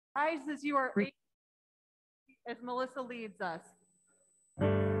Rise as you are able, as Melissa leads us.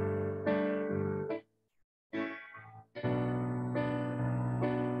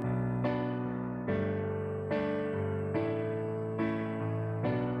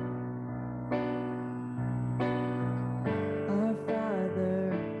 Our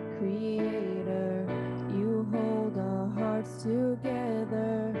Father, Creator, you hold our hearts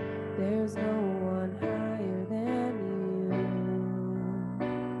together. There's no one higher than you.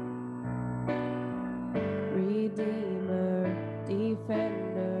 Redeemer,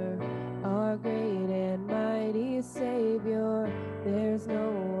 Defender, our great and mighty Savior. There's no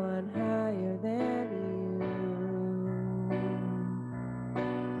one higher than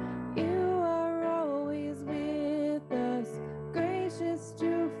you. You are always with us, gracious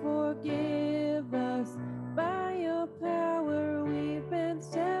to forgive us. By your power we've been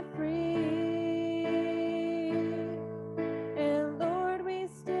set free. And Lord, we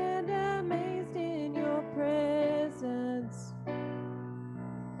stand amazed in your presence,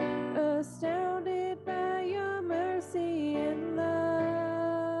 astounded by your mercy and love.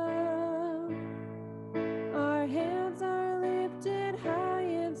 Our hands are lifted high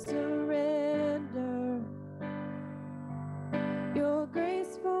in surrender. Your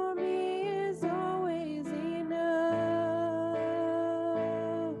grace for me is always enough.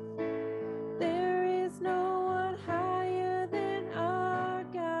 There is no one higher than our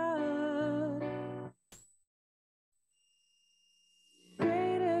God,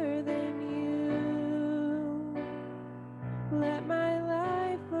 greater than you. Let my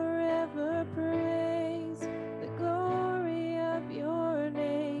life forever praise the glory of your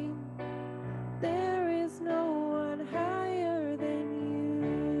name. There is no one higher than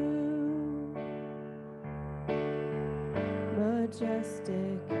you.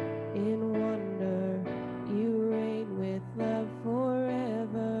 Majestic in wonder, you reign with love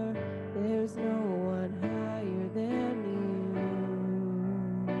forever. There's no one higher than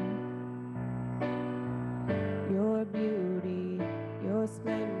you. Your beauty, your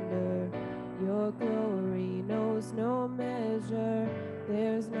splendor, your glory knows no measure.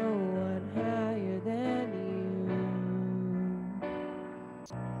 There's no one higher than you.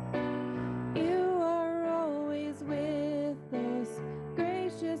 You are always with us,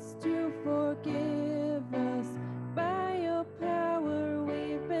 gracious to forgive us. By your power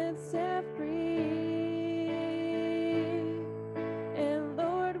we've been set free. And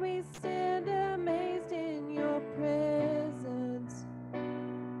Lord, we stand amazed in your presence,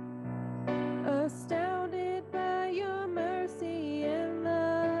 astounded by your mercy and love.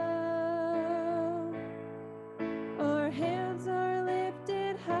 Our hands are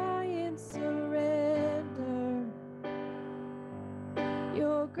lifted high in surrender.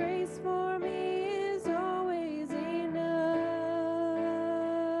 Your grace for me is always enough.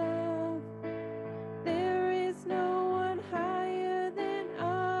 There is no one higher than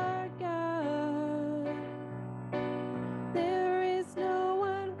our God. There is no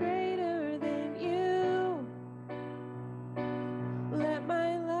one greater than you. Let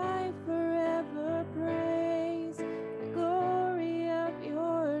my life forever praise the glory of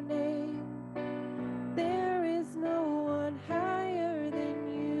your name. There is no one higher than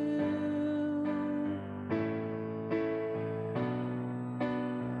you.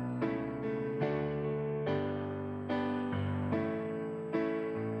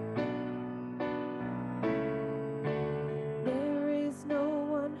 There is no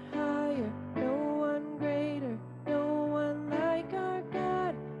one higher, no one greater, no one like our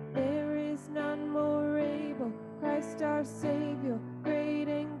God. There is none more able, Christ our Savior, great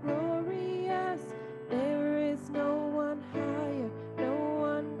and glorious. There is no one higher, no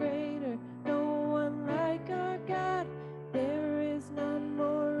one greater, no one like our God. There is none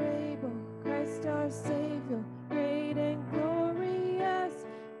more able, Christ our Savior, great and glorious.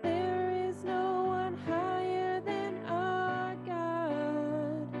 There is no one higher than our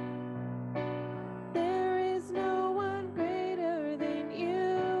God. There is no one greater than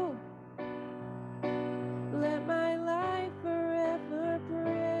you. Let my life forever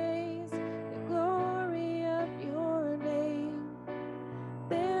praise the glory of your name.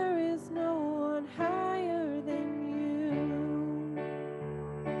 There is no one higher than you.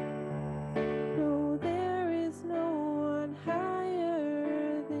 No, there is no one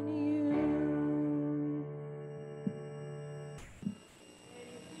higher than you.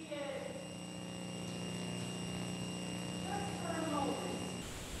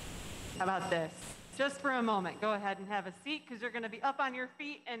 How about this? Just for a moment, go ahead and have a seat because you're going to be up on your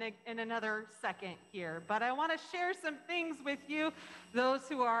feet in another second here. But I want to share some things with you, those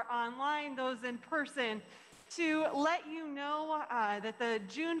who are online, those in person. to let you know that the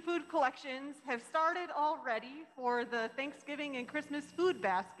June food collections have started already for the Thanksgiving and Christmas food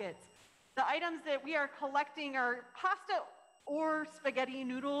baskets. The items that we are collecting are pasta or spaghetti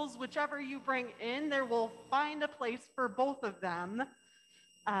noodles, whichever you bring in, there will find a place for both of them.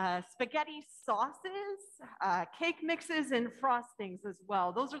 Spaghetti sauces, cake mixes, and frostings as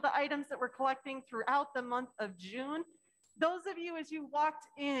well. Those are the items that we're collecting throughout the month of June. Those of you, as you walked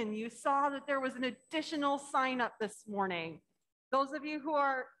in, you saw that there was an additional sign up this morning. Those of you who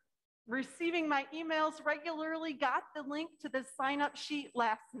are receiving my emails regularly got the link to the sign up sheet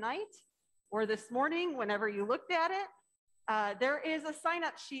last night or this morning, whenever you looked at it. There is a sign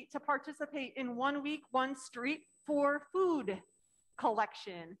up sheet to participate in 1 week, 1 street for food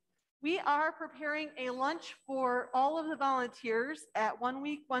collection. We are preparing a lunch for all of the volunteers at 1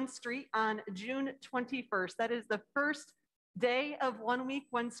 week, 1 street on June 21st. That is the first day of 1 week,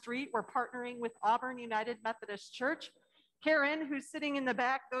 1 street. We're partnering with Auburn United Methodist Church. Karen, who's sitting in the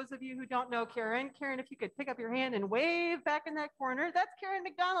back, those of you who don't know Karen, if you could pick up your hand and wave back in that corner. That's Karen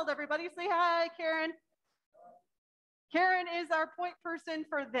McDonald, everybody. Say hi, Karen. Karen is our point person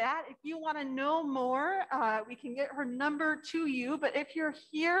for that. If you want to know more, we can get her number to you. But if you're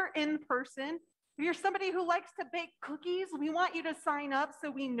here in person, if you're somebody who likes to bake cookies, we want you to sign up so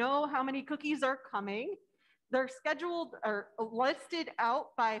we know how many cookies are coming. They're scheduled or listed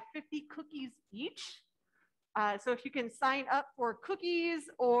out by 50 cookies each. So if you can sign up for cookies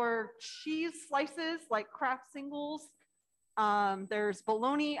or cheese slices like Kraft Singles, there's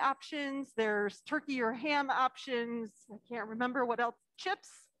bologna options, there's turkey or ham options. I can't remember what else, chips.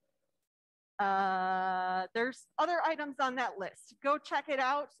 There's other items on that list. Go check it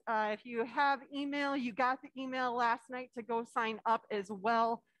out. If you have email, you got the email last night to go sign up as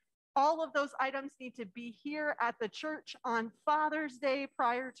well. All of those items need to be here at the church on Father's Day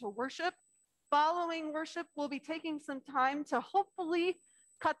prior to worship. Following worship, we'll be taking some time to hopefully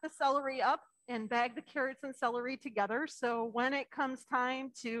cut the celery up and bag the carrots and celery together. So when it comes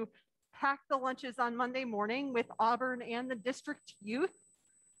time to pack the lunches on Monday morning with Auburn and the district youth,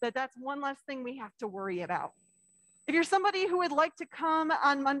 that's one less thing we have to worry about. If you're somebody who would like to come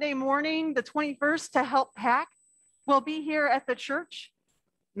on Monday morning, the 21st, to help pack, we'll be here at the church,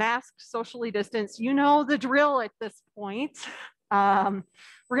 masked, socially distanced. You know the drill at this point.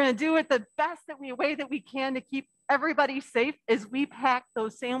 We're going to do it the best way that we can to keep everybody safe as we pack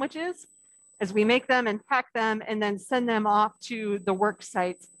those sandwiches, as we make them and pack them and then send them off to the work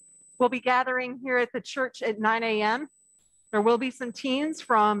sites. We'll be gathering here at the church at 9 a.m. There will be some teens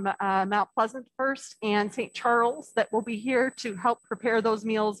from Mount Pleasant First and St. Charles that will be here to help prepare those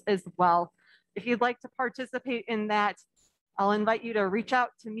meals as well. If you'd like to participate in that, I'll invite you to reach out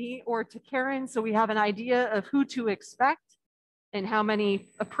to me or to Karen so we have an idea of who to expect and how many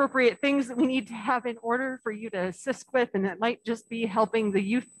appropriate things that we need to have in order for you to assist with. And it might just be helping the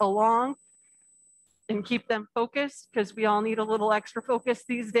youth along and keep them focused, because we all need a little extra focus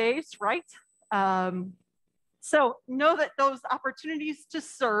these days, right? So know that those opportunities to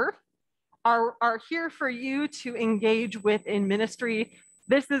serve are here for you to engage with in ministry.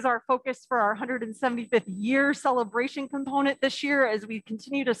 This is our focus for our 175th year celebration component this year, as we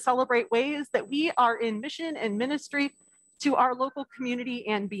continue to celebrate ways that we are in mission and ministry to our local community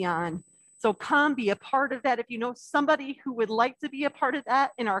and beyond. So come be a part of that. If you know somebody who would like to be a part of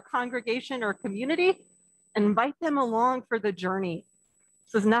that in our congregation or community, invite them along for the journey.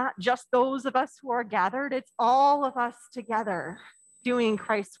 This is not just those of us who are gathered, it's all of us together doing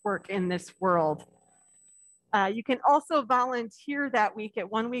Christ's work in this world. You can also volunteer that week at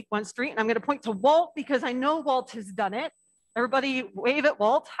 1 week, 1 street. And I'm going to point to Walt because I know Walt has done it. Everybody wave at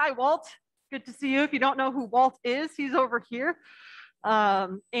Walt. Hi, Walt. Good to see you. If you don't know who Walt is, he's over here.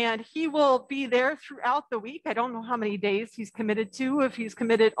 And he will be there throughout the week. I don't know how many days he's committed to, if he's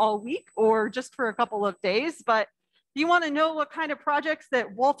committed all week or just for a couple of days. But if you want to know what kind of projects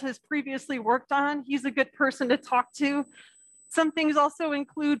that Walt has previously worked on, he's a good person to talk to. Some things also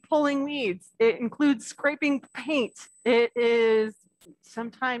include pulling weeds. It includes scraping paint. It is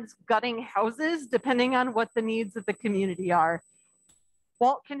sometimes gutting houses, depending on what the needs of the community are.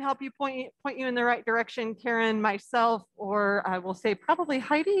 Walt can help you point you in the right direction, Karen, myself, or I will say probably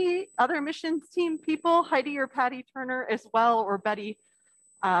Heidi, other missions team people, Heidi or Patty Turner as well, or Betty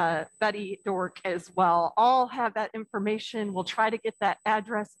Dork as well. All have that information. We'll try to get that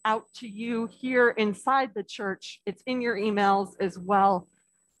address out to you here inside the church. It's in your emails as well,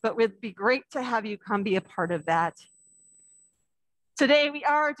 but it would be great to have you come be a part of that. Today we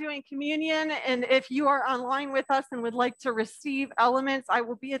are doing communion, and if you are online with us and would like to receive elements, I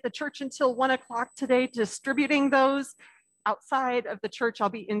will be at the church until 1 o'clock today distributing those. outside of the church. I'll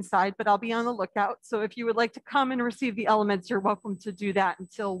be inside, but I'll be on the lookout. So if you would like to come and receive the elements, you're welcome to do that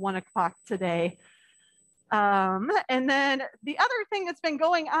until 1 o'clock today. And then the other thing that's been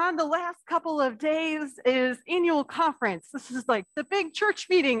going on the last couple of days is annual conference. This is like the big church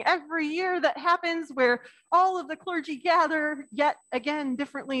meeting every year that happens where all of the clergy gather, yet again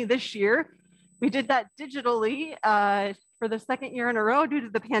differently this year. We did that digitally for the second year in a row due to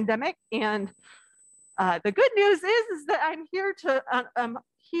the pandemic. And the good news is that I'm here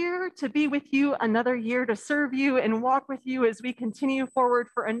to be with you another year, to serve you and walk with you as we continue forward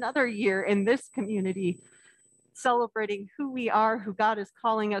for another year in this community, celebrating who we are, who God is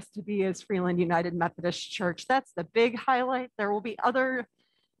calling us to be as Freeland United Methodist Church. That's the big highlight. There will be other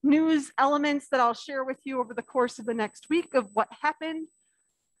news elements that I'll share with you over the course of the next week of what happened.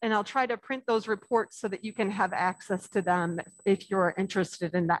 And I'll try to print those reports so that you can have access to them if you're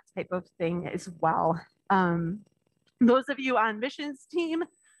interested in that type of thing as well. Those of you on missions team,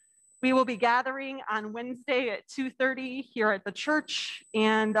 we will be gathering on Wednesday at 2:30 here at the church,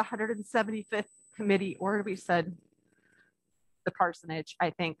 and 175th committee, or we said the parsonage, I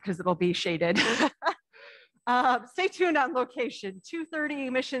think, because it'll be shaded. Stay tuned on location.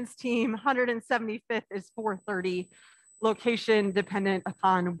 2:30 missions team, 175th is 4:30. Location dependent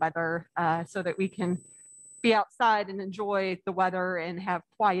upon weather, so that we can be outside and enjoy the weather and have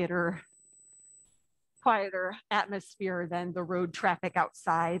quieter atmosphere than the road traffic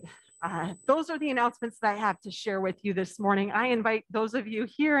outside. Those are the announcements that I have to share with you this morning. I invite those of you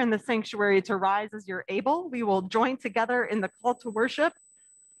here in the sanctuary to rise as you're able. We will join together in the call to worship,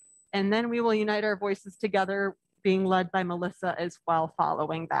 and then we will unite our voices together, being led by Melissa as well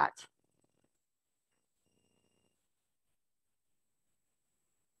following that.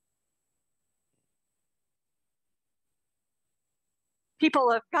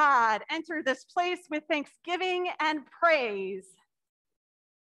 People of God, enter this place with thanksgiving and praise.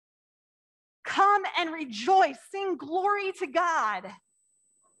 Come and rejoice, sing glory to God.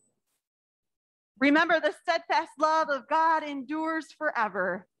 Remember, the steadfast love of God endures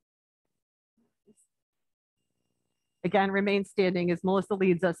forever. Again, remain standing as Melissa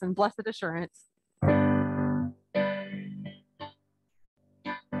leads us in Blessed Assurance.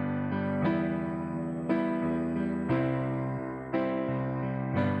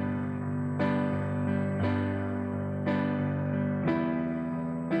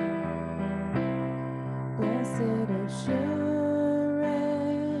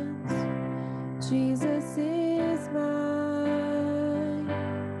 Jesus is mine.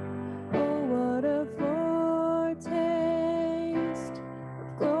 Oh, what a foretaste of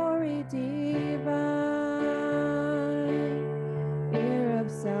glory divine, heir of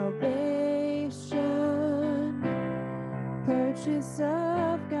salvation, purchase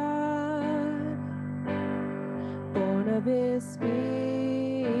of God, born of His Spirit,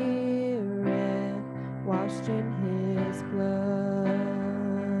 washed in His blood.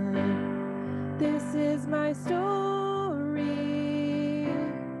 This is my story,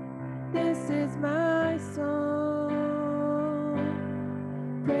 this is my song,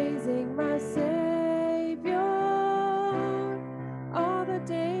 praising my Savior all the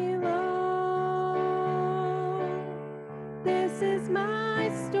day long. This is my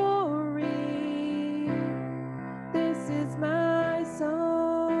story, this is my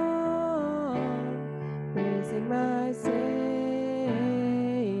song, praising my Savior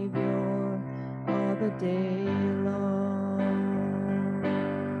the day long.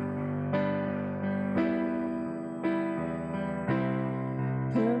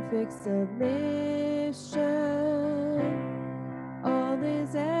 Perfect submission, all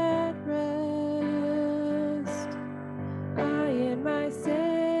is at rest. I and my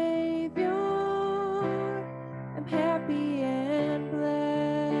Savior am happy and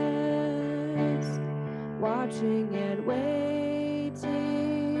blessed, watching and waiting,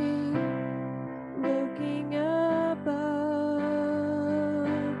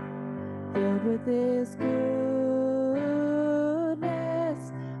 with His goodness,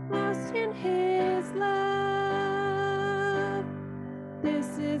 lost in His love.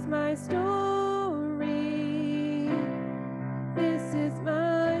 This is my story, this is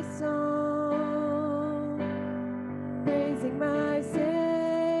my song, praising my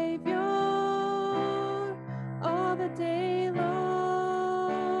Savior all the day long.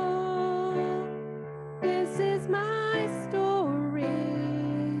 This is my story,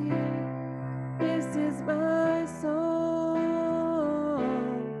 this is my song,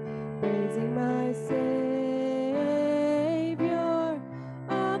 praising my Savior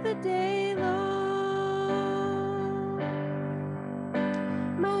all the day long.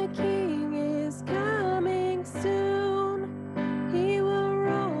 My King is coming soon,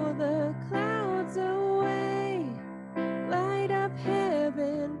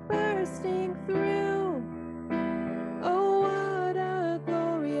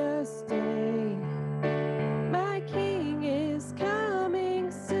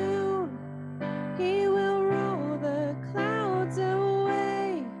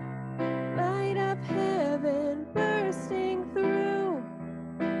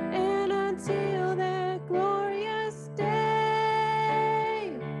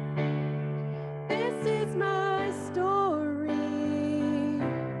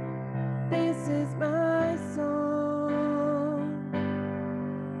 This is my song,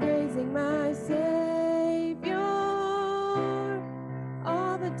 praising my Savior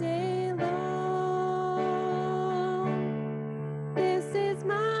all the day long. This is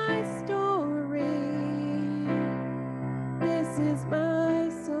my story. This is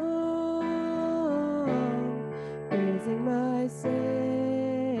my song, praising my Savior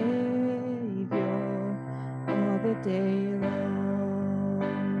all the day long.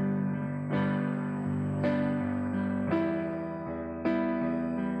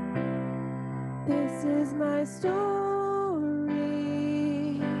 This is my story.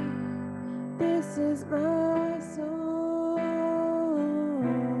 This is my song.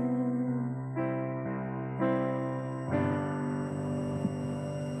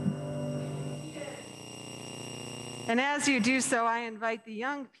 And as you do so, I invite the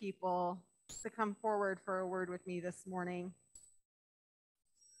young people to come forward for a word with me this morning.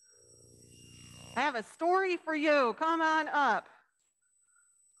 I have a story for you. Come on up.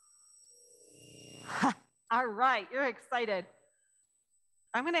 All right, you're excited.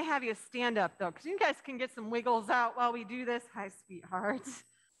 I'm going to have you stand up, though, because you guys can get some wiggles out while we do this. Hi, sweethearts.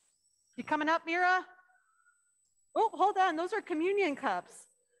 You coming up, Mira? Oh, hold on. Those are communion cups.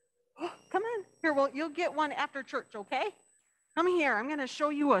 Oh, come on. Here, well, you'll get one after church, okay? Come here. I'm going to show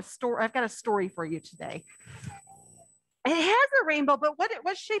you a story. I've got a story for you today. It has a rainbow, but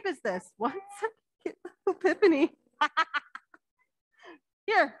what shape is this? What's Epiphany?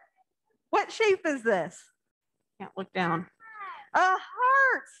 Here. What shape is this? Can't look down. A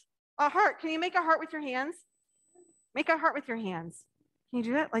heart. A heart. Can you make a heart with your hands? Make a heart with your hands. Can you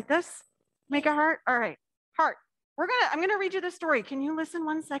do that like this? Make a heart. All right. Heart. I'm gonna read you the story. Can you listen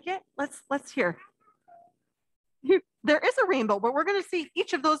 1 second? Let's hear. There is a rainbow, but we're gonna see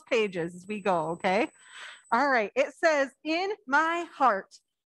each of those pages as we go, okay? All right. It says, in my heart,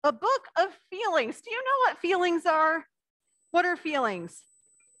 a book of feelings. Do you know what feelings are? What are feelings?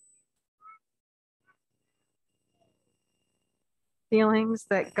 Feelings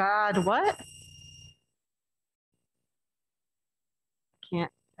that God, what?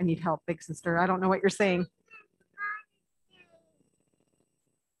 Can't, I need help, big sister. I don't know what you're saying.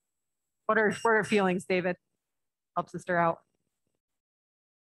 What are feelings, David? Help sister out.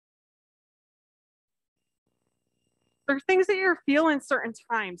 There are things that you're feeling certain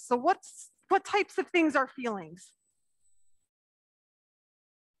times. So what types of things are feelings?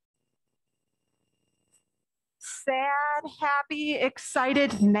 Sad, happy,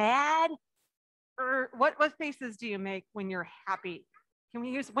 excited, mad? Or what faces do you make when you're happy? Can we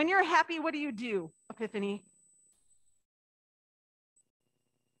use, when you're happy, what do you do, Epiphany?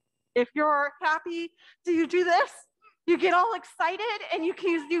 If you're happy, do you do this? You get all excited and you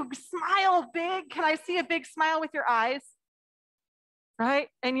smile big. Can I see a big smile with your eyes? Right?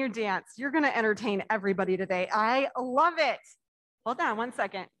 And you dance. You're going to entertain everybody today. I love it. Hold on 1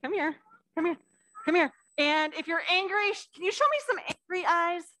 second. Come here. Come here. Come here. And if you're angry, can you show me some angry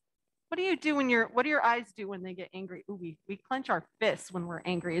eyes? What do you do what do your eyes do when they get angry? Ooh, we clench our fists when we're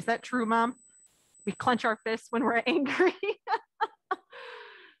angry. Is that true, Mom? We clench our fists when we're angry.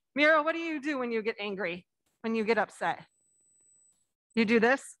 Mira, what do you do when you get angry, when you get upset? You do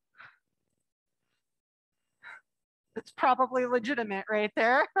this? It's probably legitimate right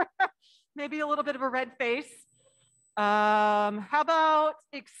there. Maybe a little bit of a red face. How about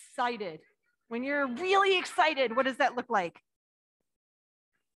excited? When you're really excited, what does that look like?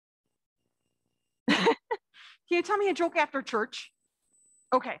 Can you tell me a joke after church?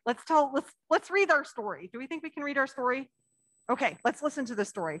 Okay, let's read our story. Do we think we can read our story? Okay, let's listen to the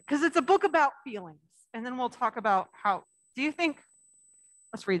story because it's a book about feelings. And then we'll talk about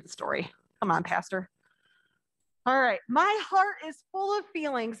let's read the story. Come on, Pastor. All right, my heart is full of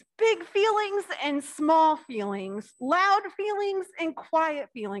feelings, big feelings and small feelings, loud feelings and quiet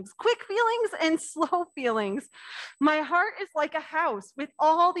feelings, quick feelings and slow feelings. My heart is like a house with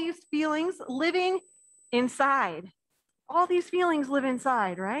all these feelings living inside. All these feelings live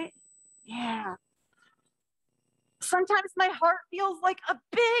inside, right? Yeah. Sometimes my heart feels like a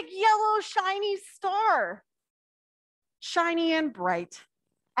big yellow shiny star, shiny and bright.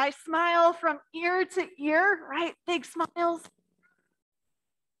 I smile from ear to ear, right? Big smiles.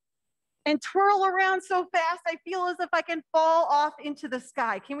 And twirl around so fast, I feel as if I can fall off into the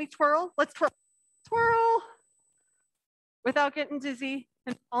sky. Can we twirl? Let's twirl. Twirl. Without getting dizzy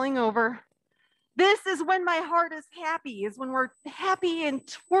and falling over. This is when my heart is happy, is when we're happy and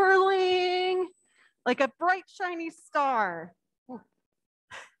twirling like a bright, shiny star.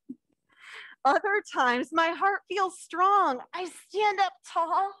 Other times, my heart feels strong. I stand up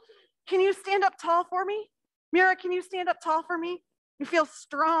tall. Can you stand up tall for me? Mira, can you stand up tall for me? You feel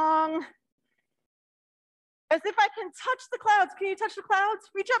strong. As if I can touch the clouds. Can you touch the clouds?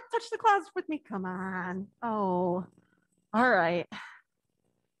 Reach up, touch the clouds with me. Come on. Oh, all right.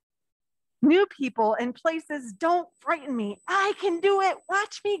 New people and places don't frighten me. I can do it.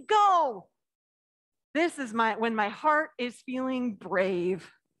 Watch me go. This is when my heart is feeling brave.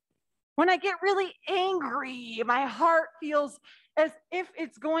 When I get really angry, my heart feels as if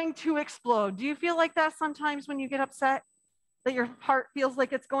it's going to explode. Do you feel like that sometimes when you get upset? That your heart feels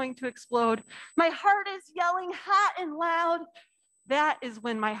like it's going to explode? My heart is yelling hot and loud. That is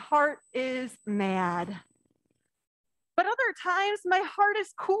when my heart is mad. But other times, my heart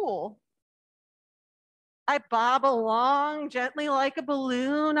is cool. I bob along gently like a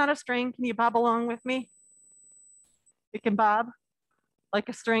balloon on a string. Can you bob along with me? You can bob like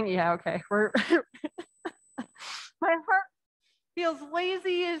a string? Yeah, okay. My heart feels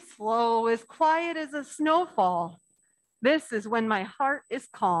lazy and slow, as quiet as a snowfall. This is when my heart is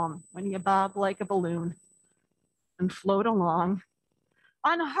calm, when you bob like a balloon and float along.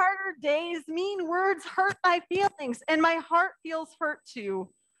 On harder days, mean words hurt my feelings, and my heart feels hurt too.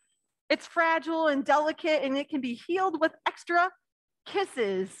 It's fragile and delicate, and it can be healed with extra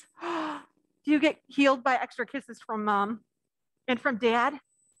kisses. Do you get healed by extra kisses from mom and from dad?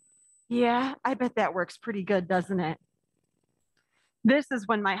 Yeah, I bet that works pretty good, doesn't it? This is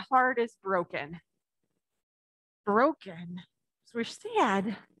when my heart is broken. Broken? So we're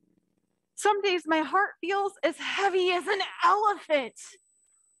sad. Some days my heart feels as heavy as an elephant.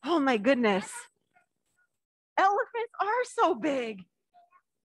 Oh my goodness. Elephants are so big.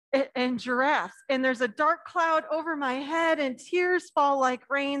 And giraffes. And there's a dark cloud over my head and tears fall like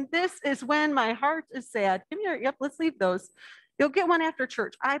rain. This is when my heart is sad. Give me your, yep, let's leave those. You'll get one after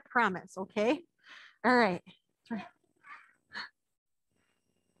church, I promise, okay? All right.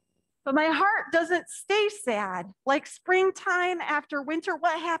 But my heart doesn't stay sad. Like springtime after winter,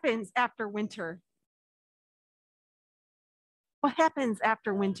 what happens after winter? What happens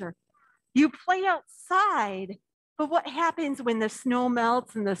after winter? You play outside, but what happens when the snow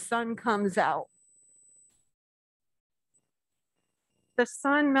melts and the sun comes out? The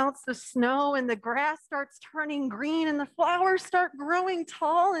sun melts the snow and the grass starts turning green and the flowers start growing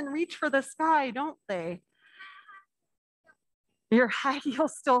tall and reach for the sky, don't they? Your high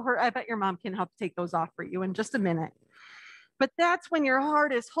heels still hurt. I bet your mom can help take those off for you in just a minute. But that's when your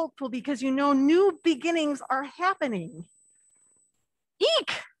heart is hopeful because you know new beginnings are happening.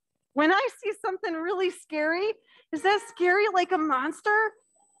 Eek! When I see something really scary, is that scary like a monster?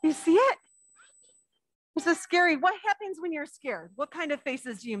 You see it? This is scary. What happens when you're scared? What kind of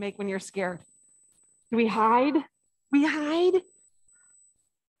faces do you make when you're scared? Do we hide? We hide?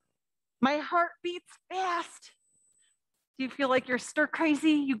 My heart beats fast. Do you feel like you're stir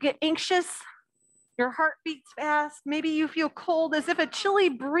crazy? You get anxious? Your heart beats fast. Maybe you feel cold as if a chilly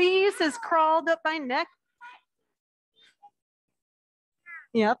breeze has crawled up my neck.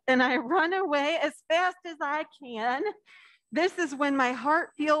 Yep, and I run away as fast as I can. This is when my heart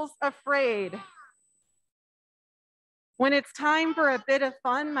feels afraid. When it's time for a bit of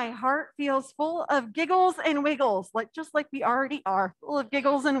fun, my heart feels full of giggles and wiggles, just like we already are, full of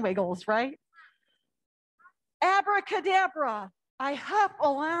giggles and wiggles, right? Abracadabra. I hop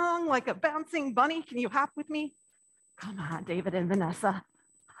along like a bouncing bunny. Can you hop with me? Come on, David and Vanessa.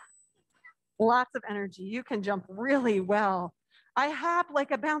 Lots of energy. You can jump really well. I hop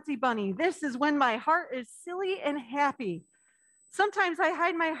like a bouncy bunny. This is when my heart is silly and happy. Sometimes I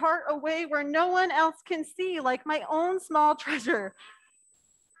hide my heart away where no one else can see, like my own small treasure.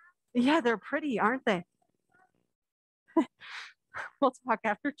 Yeah, they're pretty, aren't they? We'll talk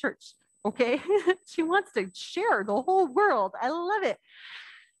after church, okay? She wants to share the whole world. I love it.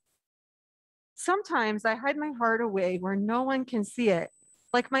 Sometimes I hide my heart away where no one can see it,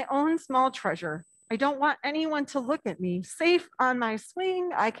 like my own small treasure. I don't want anyone to look at me. Safe on my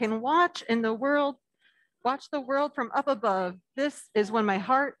swing, I can watch the world from up above. This is when my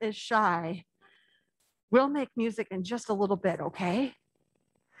heart is shy. We'll make music in just a little bit, okay?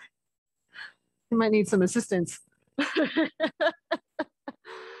 You might need some assistance.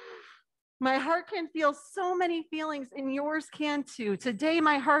 My heart can feel so many feelings, and yours can too. Today,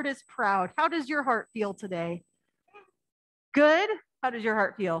 my heart is proud. How does your heart feel today? Good? How does your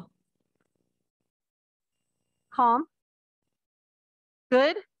heart feel? Calm?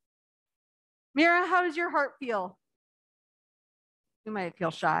 Good? Mira, how does your heart feel? You might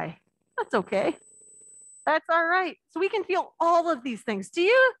feel shy. That's okay. That's all right. So we can feel all of these things.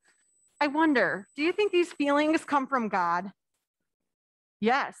 I wonder, do you think these feelings come from God?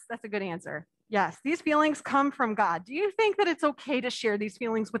 Yes, that's a good answer. Yes, these feelings come from God. Do you think that it's okay to share these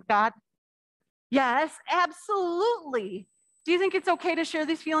feelings with God? Yes, absolutely. Do you think it's okay to share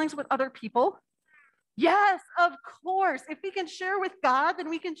these feelings with other people? Yes, of course. If we can share with God, then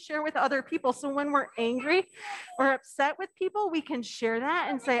we can share with other people. So when we're angry or upset with people, we can share that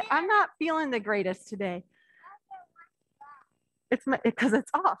and say, I'm not feeling the greatest today. It's because it's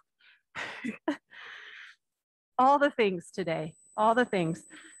off. All the things today, all the things.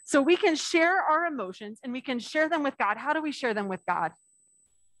 So we can share our emotions and we can share them with God. How do we share them with God?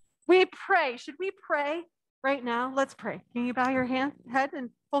 We pray. Should we pray right now? Let's pray. Can you bow your head and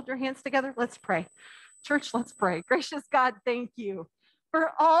hold your hands together? Let's pray. Church, let's pray. Gracious God, thank you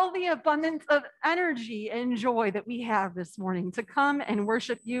for all the abundance of energy and joy that we have this morning to come and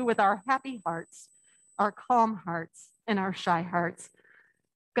worship you with our happy hearts, our calm hearts, and our shy hearts.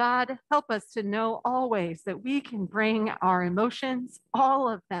 God, help us to know always that we can bring our emotions, all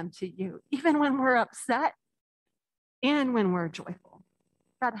of them, to you, even when we're upset and when we're joyful.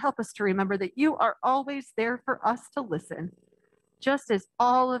 God, help us to remember that you are always there for us to listen, just as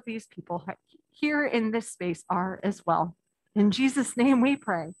all of these people here in this space are as well. In Jesus' name we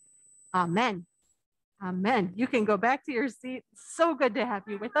pray. Amen. Amen. You can go back to your seat. So good to have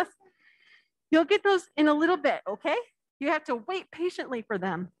you with us. You'll get those in a little bit, okay? You have to wait patiently for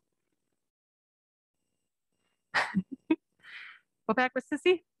them. Go back with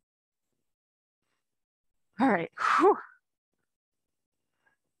Sissy. All right. Whew.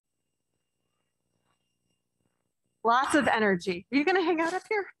 Lots of energy. Are you going to hang out up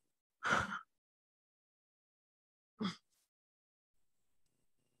here?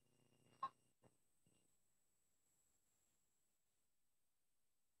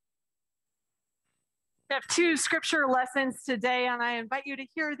 We have 2 scripture lessons today, and I invite you to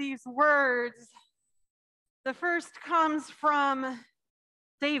hear these words. The first comes from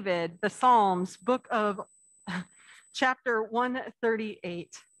David, the Psalms, book of chapter 138.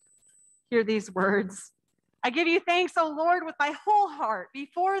 Hear these words. I give you thanks, O Lord, with my whole heart.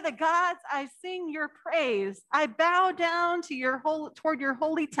 Before the gods, I sing your praise. I bow down to toward your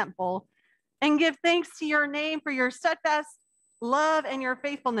holy temple and give thanks to your name for your steadfast love and your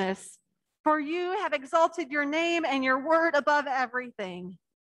faithfulness. For you have exalted your name and your word above everything.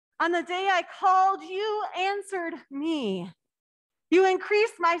 On the day I called, you answered me. You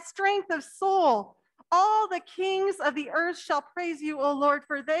increased my strength of soul. All the kings of the earth shall praise you, O Lord,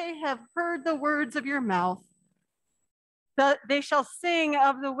 for they have heard the words of your mouth. They shall sing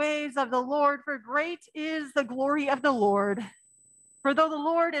of the ways of the Lord, for great is the glory of the Lord. For though the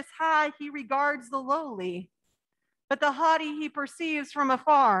Lord is high, he regards the lowly, but the haughty he perceives from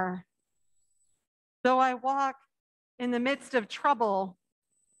afar. Though I walk in the midst of trouble,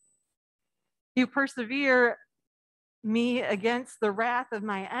 you persevere me against the wrath of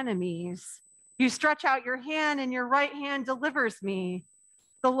my enemies. You stretch out your hand and your right hand delivers me.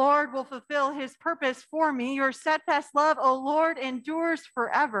 The Lord will fulfill his purpose for me. Your steadfast love, O Lord, endures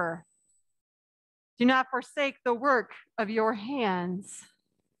forever. Do not forsake the work of your hands.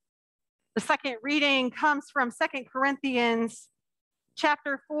 The second reading comes from 2 Corinthians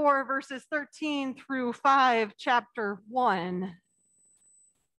chapter 4, verses 13 through 5, chapter 1.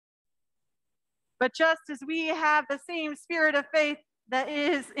 But just as we have the same spirit of faith that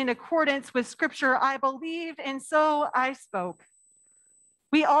is in accordance with Scripture, I believed and so I spoke.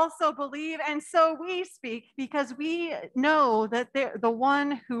 We also believe and so we speak because we know that the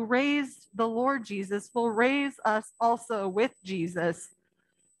one who raised the Lord Jesus will raise us also with Jesus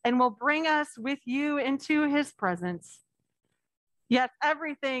and will bring us with you into his presence. Yet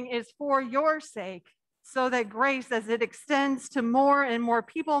everything is for your sake, so that grace, as it extends to more and more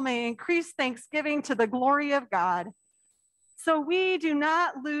people, may increase thanksgiving to the glory of God. So we do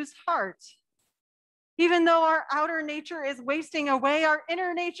not lose heart. Even though our outer nature is wasting away, our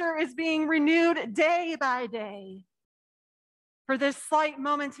inner nature is being renewed day by day. For this slight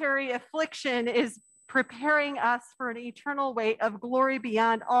momentary affliction is preparing us for an eternal weight of glory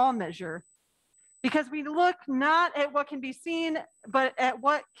beyond all measure. Because we look not at what can be seen, but at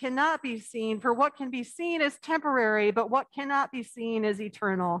what cannot be seen. For what can be seen is temporary, but what cannot be seen is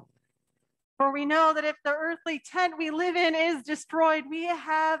eternal. For we know that if the earthly tent we live in is destroyed, we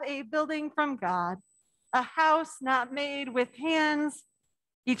have a building from God, a house not made with hands,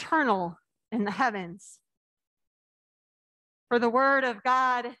 eternal in the heavens. For the word of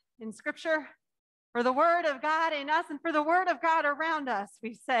God in Scripture, for the word of God in us, and for the word of God around us,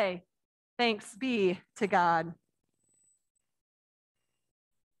 we say, thanks be to God.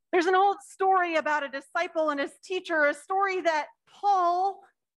 There's an old story about a disciple and his teacher, a story that Paul,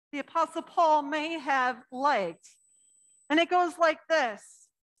 the Apostle Paul, may have liked. And it goes like this.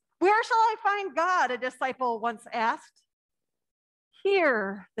 Where shall I find God? A disciple once asked.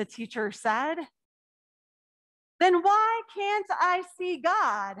 Here, the teacher said. Then why can't I see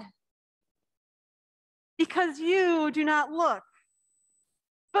God? because you do not look.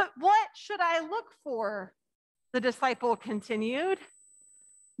 But what should I look for? The disciple continued.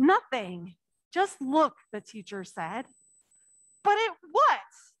 Nothing. Just look, the teacher said. But at what?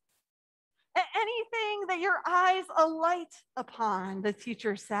 At anything that your eyes alight upon, the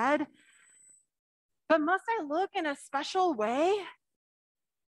teacher said. But must I look in a special way?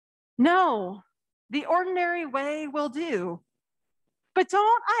 No, the ordinary way will do. But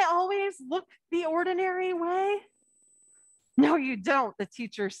don't I always look the ordinary way? No, you don't, the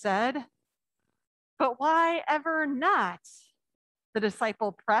teacher said. But why ever not? The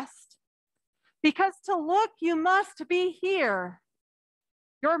disciple pressed. Because to look, you must be here.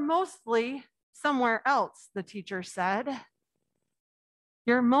 You're mostly somewhere else, the teacher said.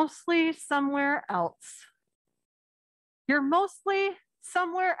 You're mostly somewhere else. You're mostly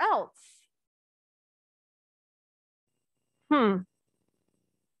somewhere else.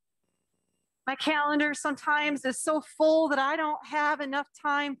 My calendar sometimes is so full that I don't have enough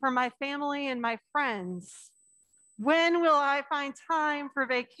time for my family and my friends. When will I find time for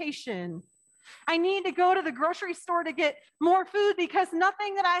vacation? I need to go to the grocery store to get more food because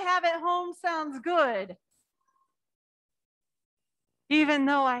nothing that I have at home sounds good. Even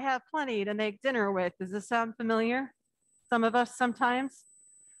though I have plenty to make dinner with. Does this sound familiar? Some of us sometimes.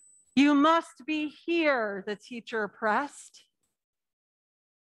 You must be here, the teacher pressed.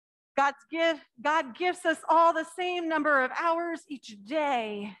 God gives us all the same number of hours each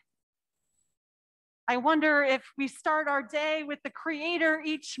day. I wonder if we start our day with the Creator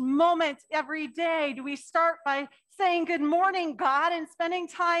each moment, every day. Do we start by saying, "Good morning, God," and spending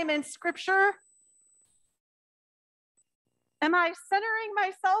time in Scripture? Am I centering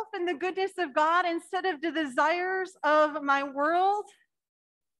myself in the goodness of God instead of the desires of my world?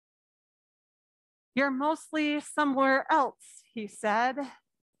 You're mostly somewhere else, he said.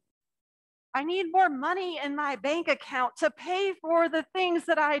 I need more money in my bank account to pay for the things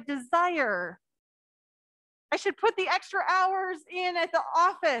that I desire. I should put the extra hours in at the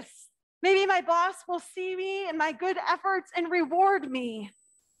office. Maybe my boss will see me and my good efforts and reward me.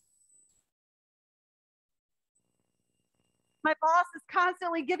 My boss is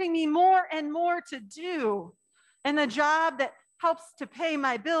constantly giving me more and more to do. And the job that helps to pay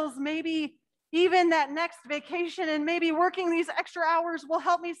my bills, maybe even that next vacation, and maybe working these extra hours will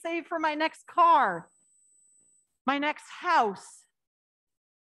help me save for my next car, my next house,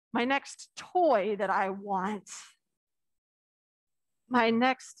 my next toy that I want, my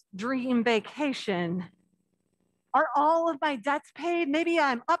next dream vacation. Are all of my debts paid? Maybe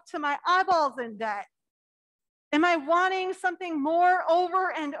I'm up to my eyeballs in debt. Am I wanting something more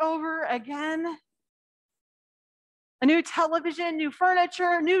over and over again? A new television, new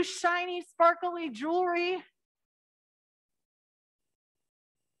furniture, new shiny, sparkly jewelry.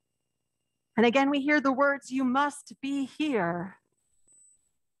 And again, we hear the words, "You must be here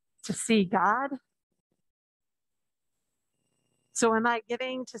to see God." So am I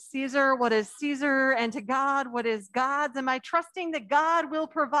giving to Caesar what is Caesar and to God what is God's? Am I trusting that God will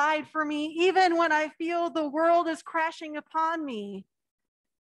provide for me even when I feel the world is crashing upon me?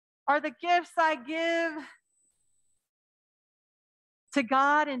 Are the gifts I give to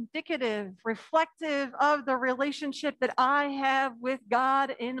God indicative, reflective of the relationship that I have with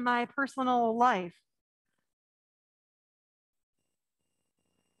God in my personal life?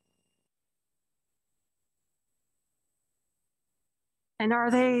 And are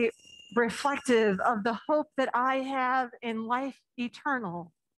they reflective of the hope that I have in life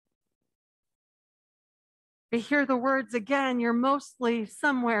eternal? We hear the words again, "You're mostly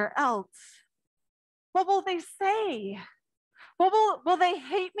somewhere else." What will they say? Will they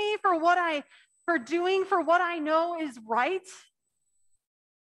hate me for doing for what I know is right?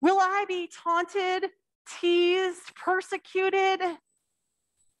 Will I be taunted, teased, persecuted?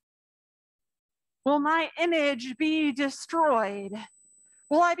 Will my image be destroyed?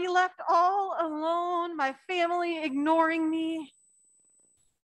 Will I be left all alone, my family ignoring me?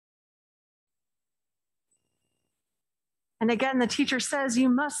 And again, the teacher says, "You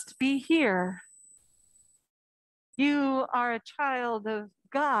must be here. You are a child of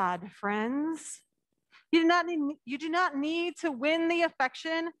God, friends. You do not need to win the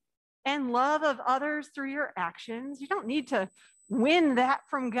affection and love of others through your actions. You don't need to win that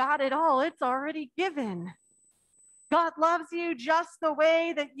from God at all. It's already given. God loves you just the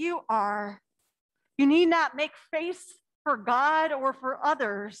way that you are. You need not make face for God or for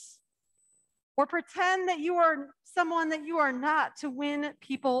others, or pretend that you are someone that you are not to win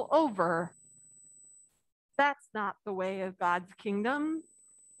people over. That's not the way of God's kingdom.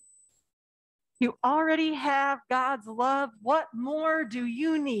 You already have God's love. What more do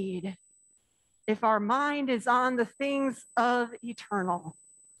you need? if our mind is on the things of eternal.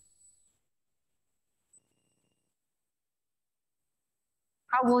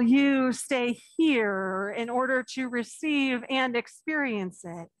 How will you stay here in order to receive and experience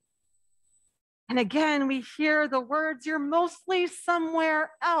it? And again, we hear the words, you're mostly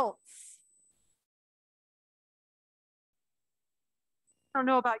somewhere else. I don't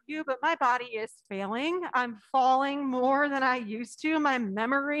know about you, but my body is failing. I'm falling more than I used to. My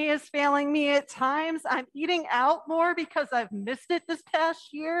memory is failing me at times. I'm eating out more because I've missed it this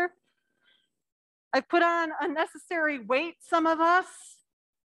past year. I've put on unnecessary weight, some of us.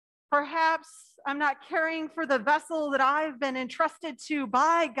 Perhaps I'm not caring for the vessel that I've been entrusted to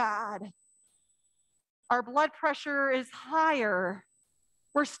by God. Our blood pressure is higher.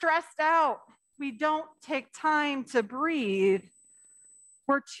 We're stressed out. We don't take time to breathe.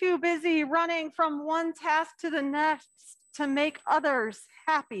 We're too busy running from one task to the next to make others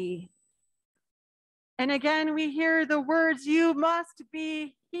happy. And again, we hear the words, you must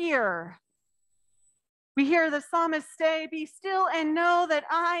be here. We hear the psalmist say, be still and know that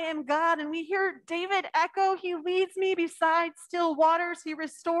I am God. And we hear David echo, he leads me beside still waters. He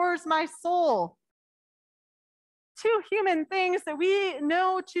restores my soul. Two human things that we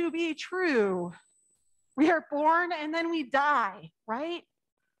know to be true. We are born and then we die, right?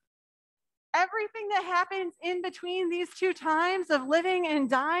 Everything that happens in between these two times of living and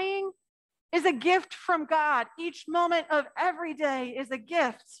dying is a gift from God. Each moment of every day is a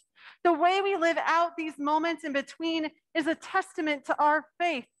gift. The way we live out these moments in between is a testament to our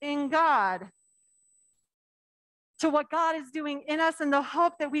faith in God, to what God is doing in us and the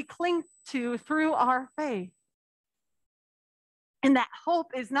hope that we cling to through our faith. And that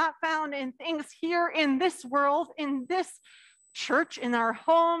hope is not found in things here in this world, in this church, in our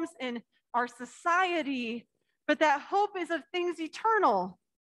homes, in our society, but that hope is of things eternal.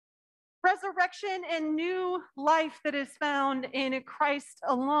 Resurrection and new life that is found in Christ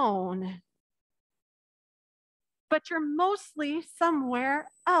alone. But you're mostly somewhere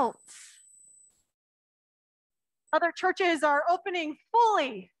else. Other churches are opening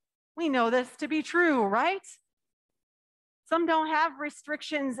fully. We know this to be true, right? Some don't have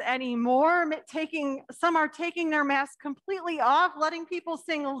restrictions anymore. Some are taking their masks completely off, letting people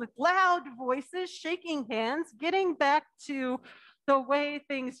sing with loud voices, shaking hands, getting back to the way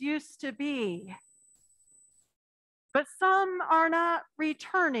things used to be. But some are not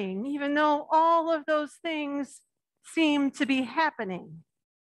returning, even though all of those things seem to be happening.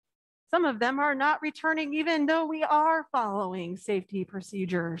 Some of them are not returning, even though we are following safety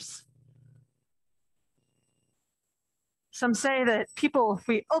procedures. Some say that people, if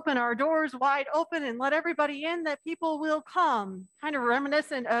we open our doors wide open and let everybody in, that people will come. Kind of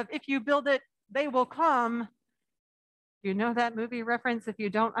reminiscent of if you build it, they will come. You know that movie reference? If you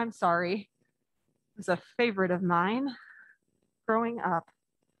don't, I'm sorry. It was a favorite of mine growing up.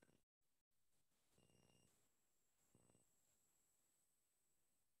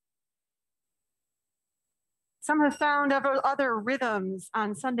 Some have found other rhythms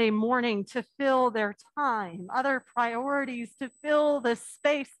on Sunday morning to fill their time, other priorities to fill the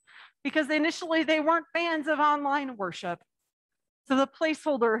space, because initially they weren't fans of online worship. So the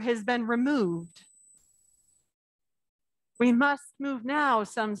placeholder has been removed. We must move now,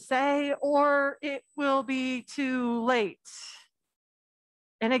 some say, or it will be too late.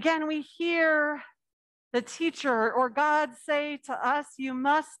 And again, we hear the teacher or God say to us, you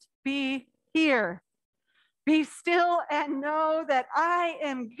must be here. Be still and know that I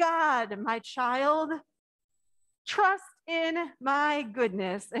am God, my child. Trust in my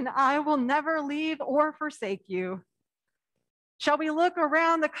goodness, and I will never leave or forsake you. Shall we look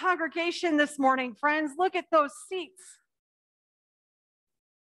around the congregation this morning, friends? Look at those seats.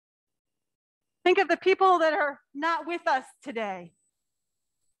 Think of the people that are not with us today,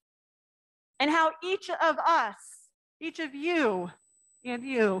 and how each of us, each of you and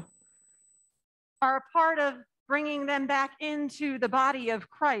you, are a part of bringing them back into the body of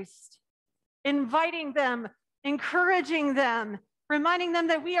Christ, inviting them, encouraging them, reminding them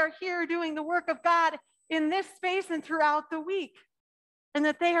that we are here doing the work of God in this space and throughout the week, and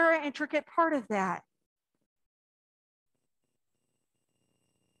that they are an intricate part of that.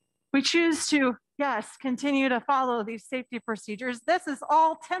 We choose to, yes, continue to follow these safety procedures. This is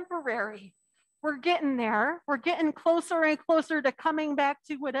all temporary. We're getting there. We're getting closer and closer to coming back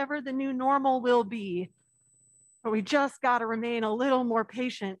to whatever the new normal will be. But we just got to remain a little more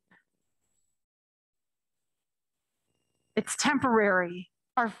patient. It's temporary.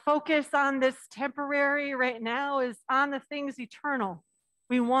 Our focus on this temporary right now is on the things eternal.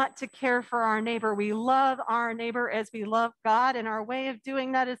 We want to care for our neighbor. We love our neighbor as we love God, and our way of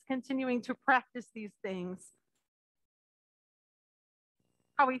doing that is continuing to practice these things.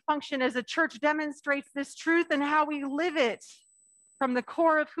 How we function as a church demonstrates this truth, and how we live it from the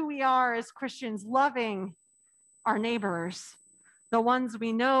core of who we are as Christians, loving our neighbors, the ones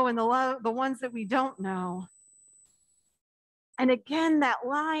we know and the ones that we don't know. And again, that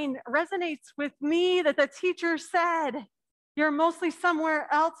line resonates with me that the teacher said, you're mostly somewhere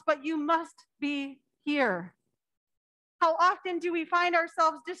else, but you must be here. How often do we find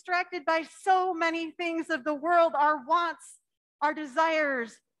ourselves distracted by so many things of the world, our wants, our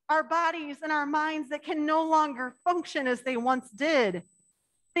desires, our bodies, and our minds that can no longer function as they once did?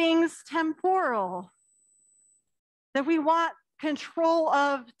 Things temporal that we want control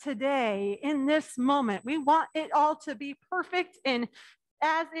of today in this moment. We want it all to be perfect and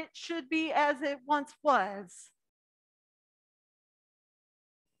as it should be, as it once was.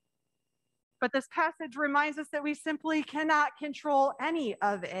 But this passage reminds us that we simply cannot control any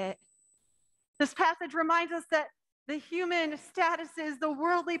of it. This passage reminds us that the human statuses, the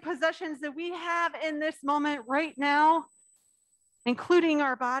worldly possessions that we have in this moment right now, including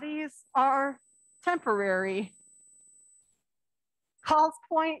our bodies, are temporary. Paul's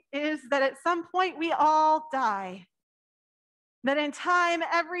point is that at some point we all die. That in time,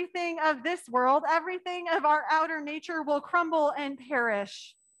 everything of this world, everything of our outer nature will crumble and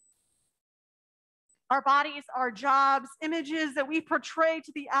perish. Our bodies, our jobs, images that we portray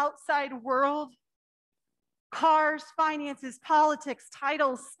to the outside world, cars, finances, politics,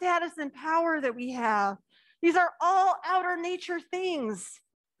 titles, status, and power that we have. These are all outer nature things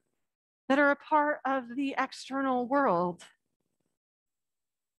that are a part of the external world.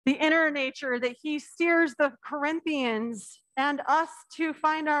 The inner nature that he steers the Corinthians and us to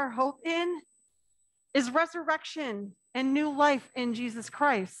find our hope in is resurrection and new life in Jesus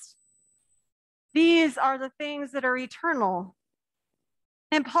Christ. These are the things that are eternal.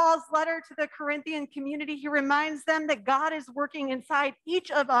 In Paul's letter to the Corinthian community, he reminds them that God is working inside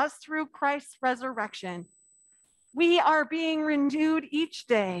each of us through Christ's resurrection. We are being renewed each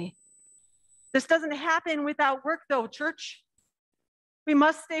day. This doesn't happen without work, though, church. We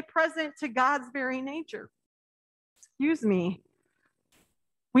must stay present to God's very nature. Excuse me.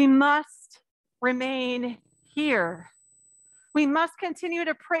 We must remain here. We must continue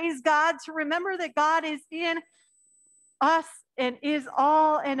to praise God, to remember that God is in us and is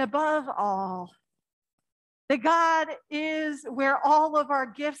all and above all. That God is where all of our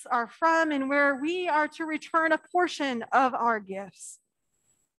gifts are from and where we are to return a portion of our gifts.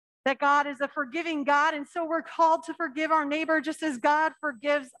 That God is a forgiving God, and so we're called to forgive our neighbor just as God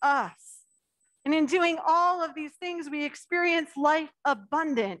forgives us. And in doing all of these things, we experience life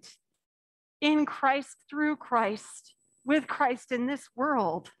abundant in Christ, through Christ, with Christ in this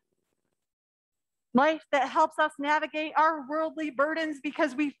world. Life that helps us navigate our worldly burdens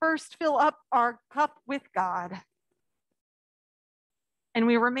because we first fill up our cup with God. And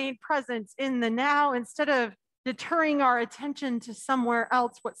we remain present in the now instead of deterring our attention to somewhere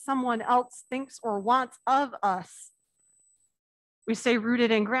else, what someone else thinks or wants of us. We stay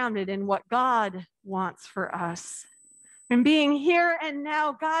rooted and grounded in what God wants for us. And being here and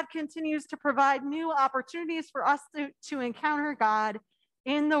now, God continues to provide new opportunities for us to encounter God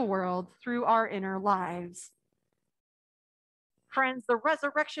in the world through our inner lives. Friends, the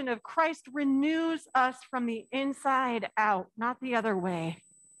resurrection of Christ renews us from the inside out, not the other way.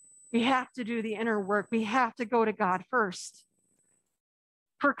 We have to do the inner work. We have to go to God first.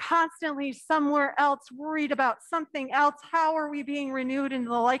 For constantly somewhere else, worried about something else, how are we being renewed into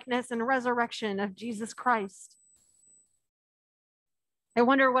the likeness and resurrection of Jesus Christ? I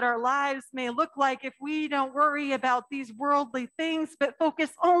wonder what our lives may look like if we don't worry about these worldly things, but focus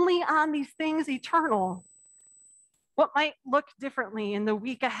only on these things eternal. What might look differently in the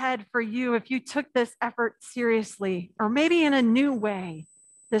week ahead for you if you took this effort seriously, or maybe in a new way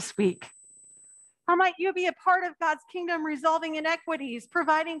this week? How might you be a part of God's kingdom, resolving inequities,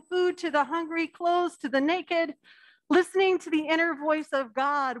 providing food to the hungry, clothes to the naked, listening to the inner voice of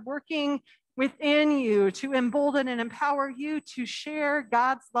God, working within you to embolden and empower you to share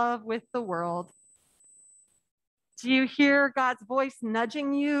God's love with the world? Do you hear God's voice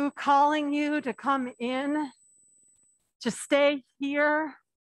nudging you, calling you to come in, to stay here,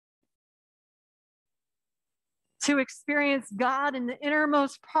 to experience God in the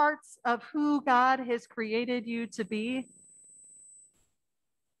innermost parts of who God has created you to be?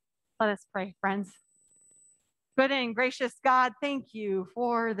 Let us pray, friends. Good and gracious God, thank you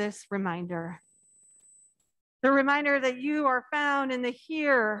for this reminder. The reminder that you are found in the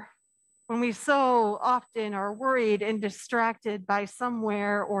here, when we so often are worried and distracted by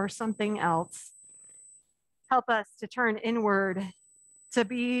somewhere or something else. Help us to turn inward, to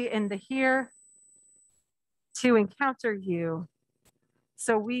be in the here, to encounter you,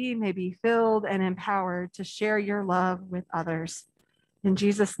 so we may be filled and empowered to share your love with others. In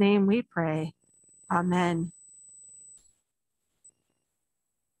Jesus' name we pray. Amen.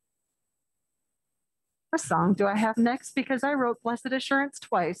 What song do I have next? Because I wrote Blessed Assurance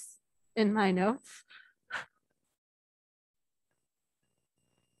twice in my notes.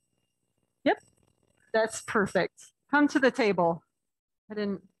 Yep, that's perfect. Come to the table. I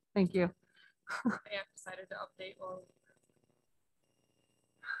didn't, thank you. I have decided to update while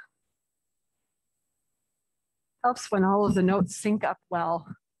Helps when all of the notes sync up well.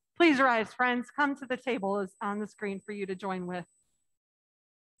 Please rise, friends. Come to the table is on the screen for you to join with.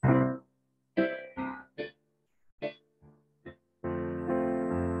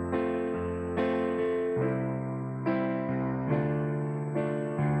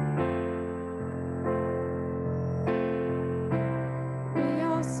 We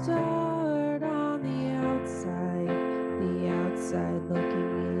all start on the outside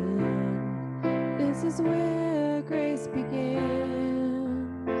looking in. This is where grace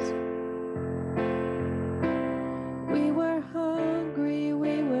begins. We were hungry,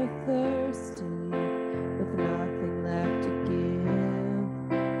 we were thirsty, with nothing left to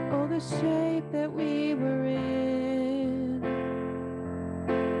give. Oh, the shape that we were in.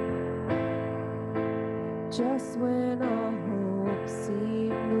 Just when all hope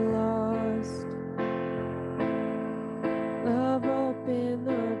seemed lost, love opened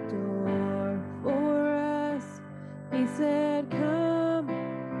the door for us. He said, come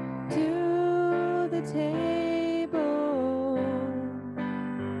to the table.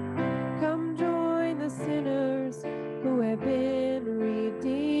 Come join the sinners who have been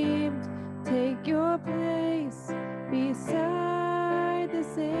redeemed. Take your place beside the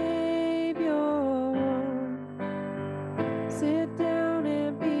Savior. Sit down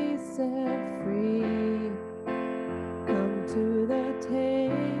and be set free. Come to the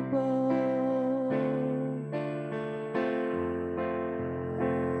table.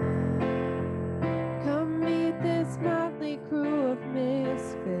 Come meet this motley crew of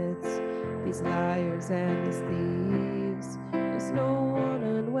misfits, these liars and these thieves. There's no one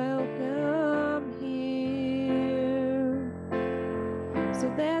unwelcome here. So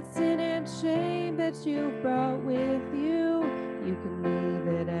that sin and shame that you brought with you, you can leave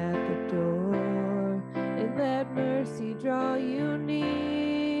it at the door and let mercy draw you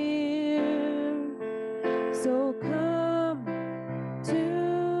near. So come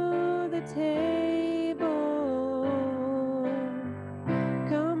to the table.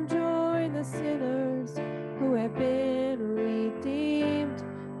 Come join the sinners who have been redeemed.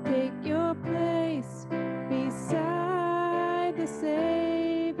 Take your place beside the Savior.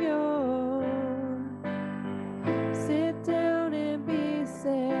 Sit down and be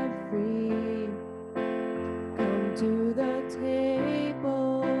set free. Come to the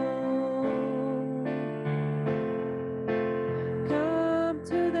table. Come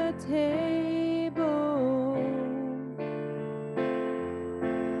to the table.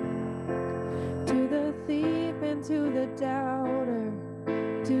 To the thief and to the doubter,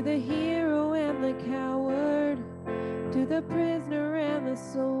 to the hero and the coward, to the prisoner and the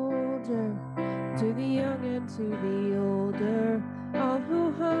soldier, to the young and to the older, all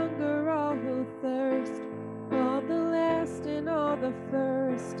who hunger, all who thirst, all the last and all the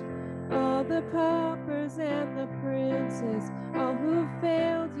first, all the paupers and the princes, all who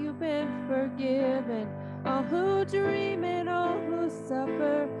failed, you've been forgiven, all who dream and all who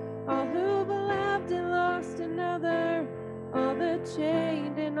suffer, all who've loved and lost another, all the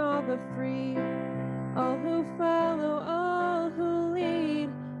chained and all the free, all who follow, all who lead,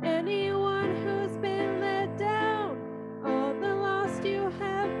 anyone who's been let down, all the lost you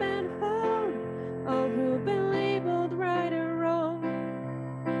have been found, all who've been labeled right or wrong,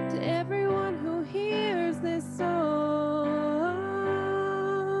 to everyone who hears this song,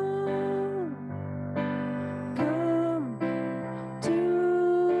 come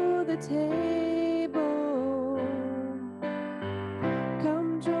to the table.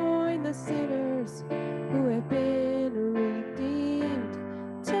 Come join the sinners who have been redeemed.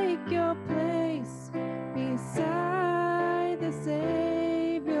 Take your place beside the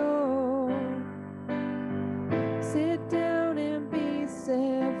Savior. Sit down and be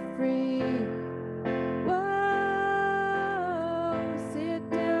set free. Whoa, sit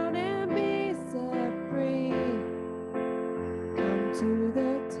down and be set free. Come to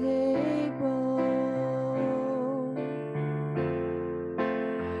the table.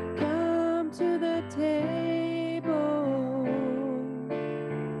 Come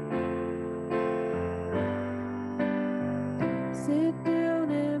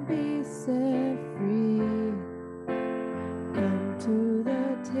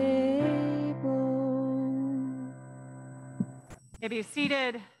be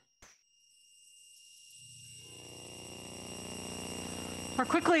seated. We're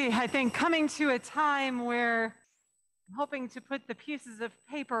quickly, I think, coming to a time where I'm hoping to put the pieces of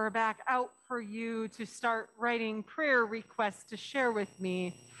paper back out for you to start writing prayer requests to share with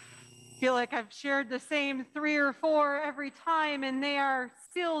me. I feel like I've shared the same 3 or 4 every time, and they are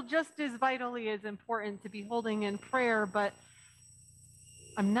still just as vitally as important to be holding in prayer, but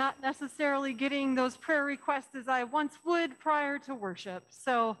I'm not necessarily getting those prayer requests as I once would prior to worship.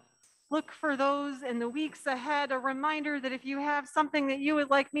 So look for those in the weeks ahead. A reminder that if you have something that you would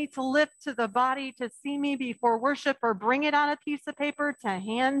like me to lift to the body to see me before worship, or bring it on a piece of paper to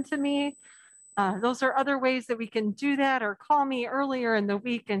hand to me, those are other ways that we can do that, or call me earlier in the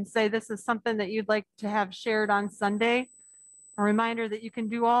week and say this is something that you'd like to have shared on Sunday. A reminder that you can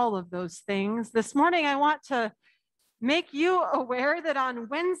do all of those things. This morning, I want to make you aware that on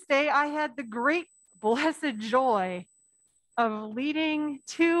Wednesday, I had the great blessed joy of leading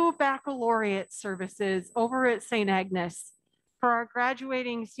 2 baccalaureate services over at St. Agnes for our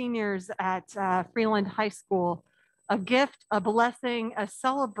graduating seniors at Freeland High School. A gift, a blessing, a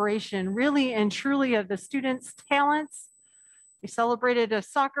celebration, really and truly, of the students' talents. We celebrated a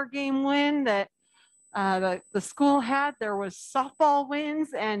soccer game win that the school had. There was softball wins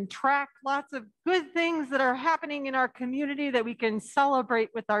and track, lots of good things that are happening in our community that we can celebrate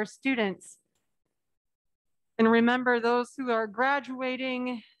with our students. And remember those who are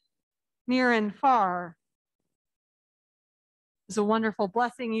graduating near and far. It's a wonderful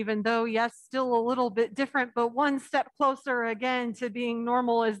blessing, even though, yes, still a little bit different, but one step closer again to being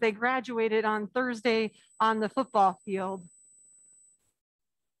normal as they graduated on Thursday on the football field.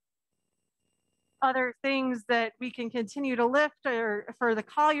 Other things that we can continue to lift are for the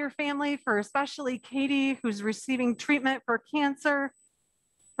Collier family, for especially Katie, who's receiving treatment for cancer,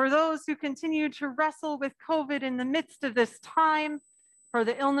 for those who continue to wrestle with COVID in the midst of this time, for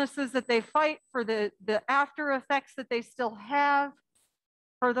the illnesses that they fight, for the after effects that they still have,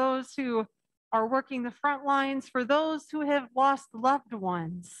 for those who are working the front lines, for those who have lost loved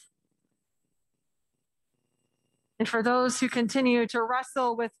ones, and for those who continue to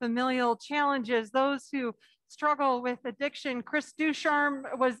wrestle with familial challenges, those who struggle with addiction. Chris Ducharme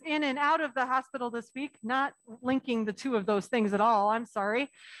was in and out of the hospital this week, not linking the 2 of those things at all, I'm sorry.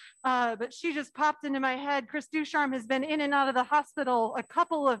 But she just popped into my head. Chris Ducharme has been in and out of the hospital a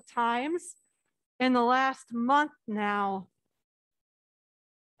couple of times in the last month now.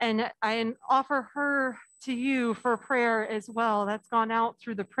 And I offer her to you for prayer as well. That's gone out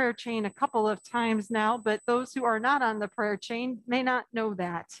through the prayer chain a couple of times now, but those who are not on the prayer chain may not know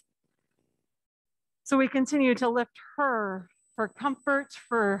that. So we continue to lift her for comfort,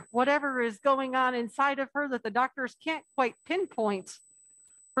 for whatever is going on inside of her that the doctors can't quite pinpoint.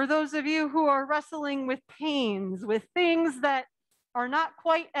 For those of you who are wrestling with pains, with things that are not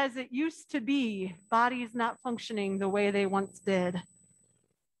quite as it used to be, bodies not functioning the way they once did.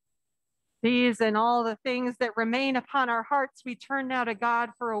 These and all the things that remain upon our hearts, we turn now to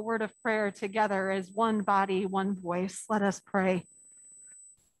God for a word of prayer together as one body, one voice. Let us pray.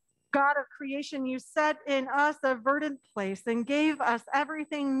 God of creation, you set in us a verdant place and gave us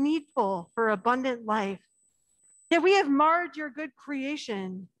everything needful for abundant life. Yet we have marred your good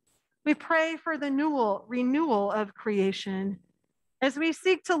creation. We pray for the renewal of creation as we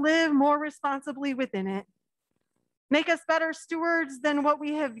seek to live more responsibly within it. Make us better stewards than what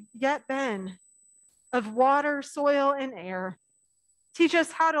we have yet been of water, soil, and air. Teach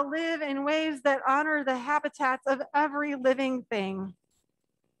us how to live in ways that honor the habitats of every living thing.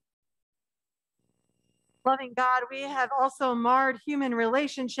 Loving God, we have also marred human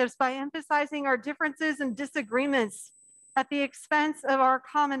relationships by emphasizing our differences and disagreements at the expense of our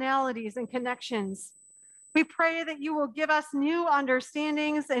commonalities and connections. We pray that you will give us new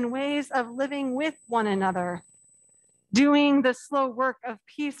understandings and ways of living with one another, doing the slow work of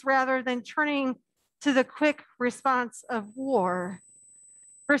peace rather than turning to the quick response of war.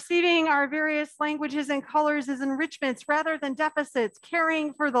 Receiving our various languages and colors as enrichments rather than deficits,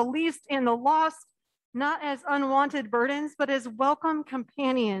 caring for the least and the lost, not as unwanted burdens, but as welcome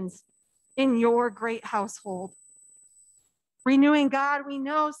companions in your great household. Renewing God, we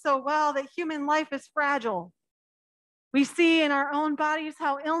know so well that human life is fragile. We see in our own bodies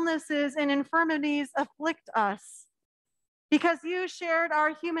how illnesses and infirmities afflict us. Because you shared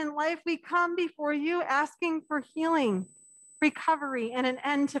our human life, we come before you asking for healing, recovery, and an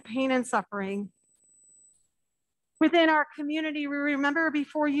end to pain and suffering. Within our community, we remember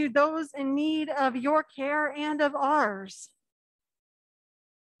before you those in need of your care and of ours.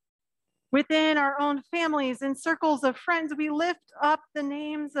 Within our own families and circles of friends, we lift up the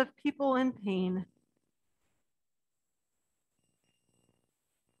names of people in pain.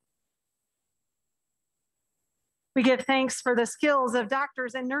 We give thanks for the skills of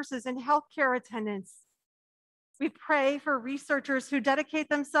doctors and nurses and healthcare attendants. We pray for researchers who dedicate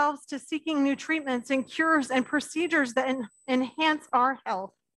themselves to seeking new treatments and cures and procedures that enhance our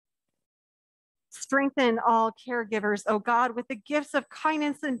health. Strengthen all caregivers, O God, with the gifts of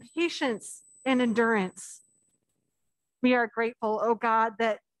kindness and patience and endurance. We are grateful, O God,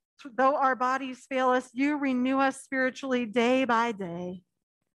 that though our bodies fail us, you renew us spiritually day by day,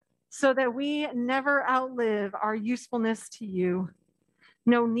 so that we never outlive our usefulness to you.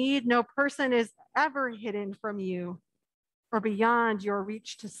 No need, no person is ever hidden from you or beyond your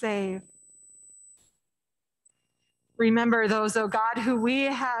reach to save. Remember those, O God, who we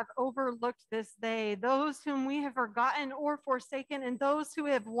have overlooked this day, those whom we have forgotten or forsaken, and those who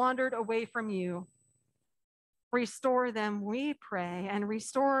have wandered away from you. Restore them, we pray, and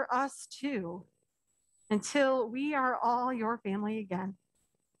restore us too, until we are all your family again.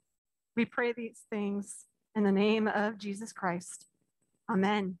 We pray these things in the name of Jesus Christ.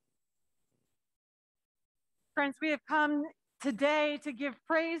 Amen. Friends, we have come today to give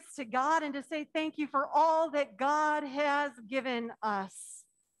praise to God and to say thank you for all that God has given us.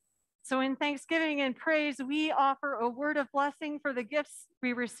 So in thanksgiving and praise, we offer a word of blessing for the gifts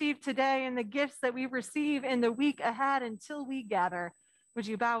we receive today and the gifts that we receive in the week ahead until we gather. Would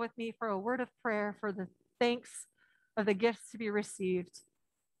you bow with me for a word of prayer for the thanks of the gifts to be received?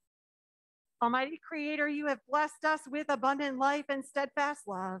 Almighty Creator, you have blessed us with abundant life and steadfast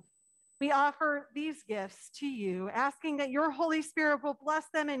love. We offer these gifts to you, asking that your Holy Spirit will bless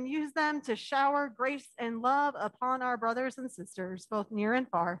them and use them to shower grace and love upon our brothers and sisters, both near and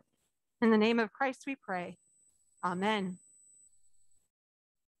far. In the name of Christ we pray. Amen.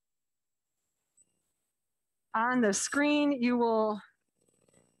 On the screen, you will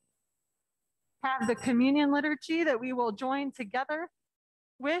have the communion liturgy that we will join together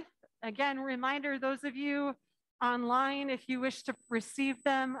with. Again, reminder, those of you online, if you wish to receive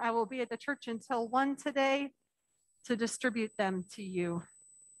them, I will be at the church until 1 today to distribute them to you.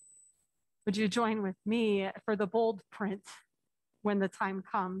 Would you join with me for the bold print when the time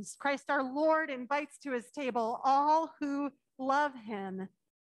comes? Christ our Lord invites to his table all who love him,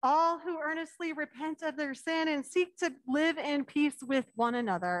 all who earnestly repent of their sin and seek to live in peace with one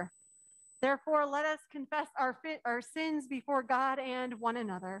another. Therefore, let us confess our sins before God and one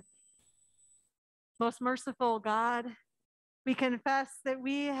another. Most merciful God, we confess that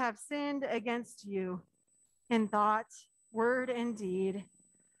we have sinned against you in thought, word, and deed,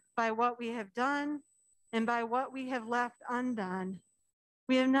 by what we have done and by what we have left undone.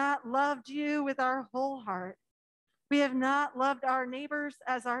 We have not loved you with our whole heart. We have not loved our neighbors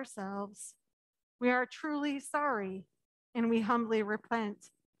as ourselves. We are truly sorry, and we humbly repent.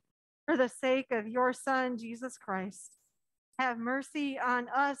 For the sake of your Son, Jesus Christ, have mercy on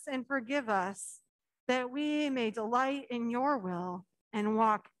us and forgive us, that we may delight in your will and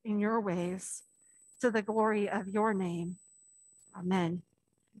walk in your ways, to the glory of your name. Amen.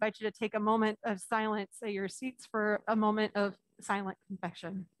 I invite you to take a moment of silence at your seats for a moment of silent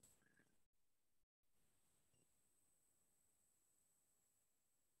confession.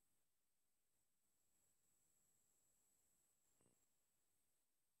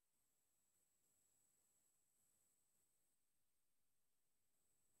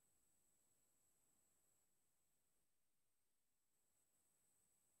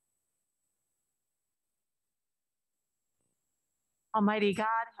 Almighty God,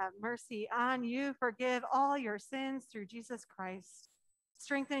 have mercy on you, forgive all your sins through Jesus Christ,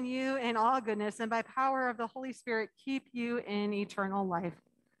 strengthen you in all goodness, and by power of the Holy Spirit, keep you in eternal life.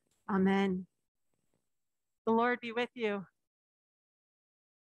 Amen. The Lord be with you.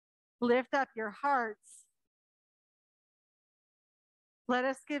 Lift up your hearts. Let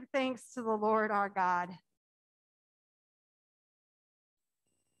us give thanks to the Lord our God.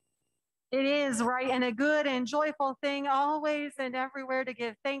 It is right and a good and joyful thing always and everywhere to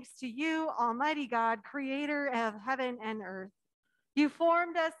give thanks to you, Almighty God, creator of heaven and earth. You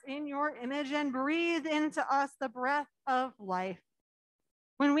formed us in your image and breathed into us the breath of life.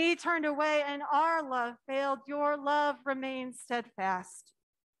 When we turned away and our love failed, your love remained steadfast.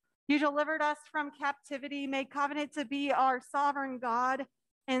 You delivered us from captivity, made covenant to be our sovereign God,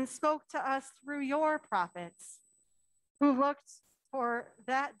 and spoke to us through your prophets, who looked for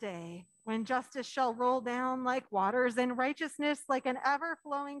that day when justice shall roll down like waters and righteousness like an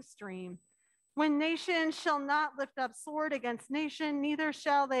ever-flowing stream, when nation shall not lift up sword against nation, neither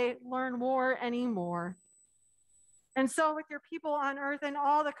shall they learn war anymore. And so with your people on earth and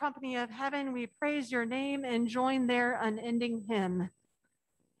all the company of heaven, we praise your name and join their unending hymn.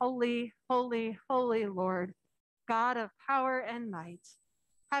 Holy, holy, holy Lord, God of power and might,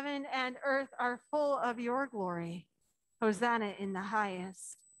 heaven and earth are full of your glory. Hosanna in the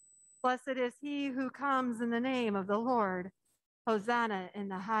highest. Blessed is he who comes in the name of the Lord. Hosanna in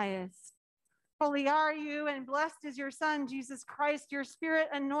the highest. Holy are you, and blessed is your Son, Jesus Christ. Your Spirit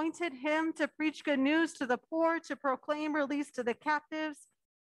anointed him to preach good news to the poor, to proclaim release to the captives,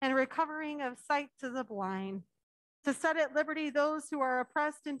 and recovering of sight to the blind, to set at liberty those who are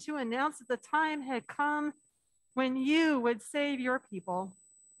oppressed, and to announce that the time had come when you would save your people.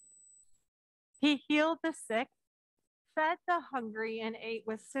 He healed the sick, fed the hungry, and ate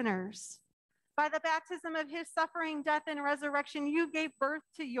with sinners. By the baptism of his suffering, death, and resurrection, you gave birth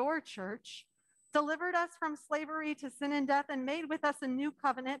to your church, delivered us from slavery to sin and death, and made with us a new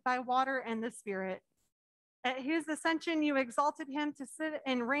covenant by water and the Spirit. At his ascension, you exalted him to sit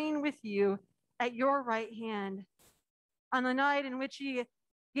and reign with you at your right hand. On the night in which he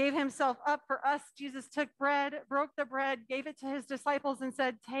gave himself up for us, Jesus took bread, broke the bread, gave it to his disciples, and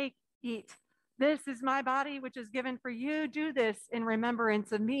said, "Take, eat. This is my body, which is given for you. Do this in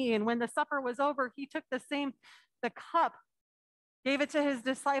remembrance of me." And when the supper was over, he took the cup, gave it to his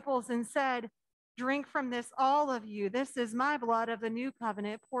disciples, and said, "Drink from this, all of you. This is my blood of the new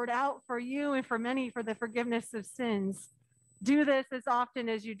covenant, poured out for you and for many for the forgiveness of sins. Do this as often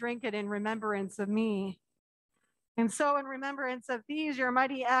as you drink it in remembrance of me." And so, in remembrance of these, your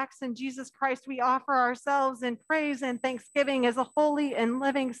mighty acts in Jesus Christ, we offer ourselves in praise and thanksgiving as a holy and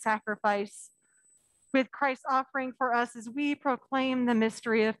living sacrifice, with Christ's offering for us as we proclaim the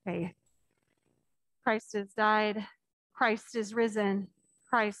mystery of faith. Christ has died. Christ is risen.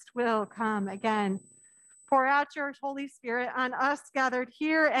 Christ will come again. Pour out your Holy Spirit on us gathered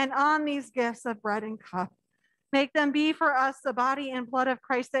here and on these gifts of bread and cup. Make them be for us the body and blood of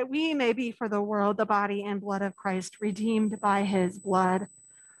Christ, that we may be for the world the body and blood of Christ, redeemed by his blood.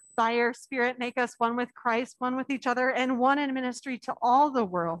 By your Spirit, make us one with Christ, one with each other, and one in ministry to all the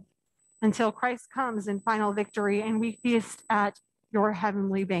world, until Christ comes in final victory and we feast at your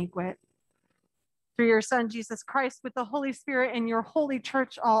heavenly banquet. Through your Son, Jesus Christ, with the Holy Spirit and your holy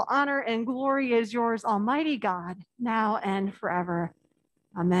church, all honor and glory is yours, Almighty God, now and forever.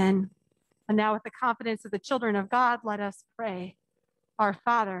 Amen. And now, with the confidence of the children of God, let us pray. Our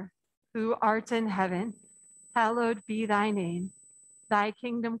Father, who art in heaven, hallowed be thy name. Thy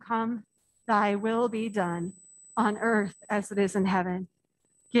kingdom come, thy will be done, on earth as it is in heaven.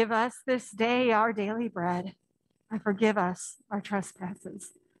 Give us this day our daily bread, and forgive us our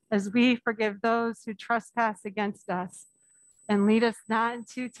trespasses, as we forgive those who trespass against us. And lead us not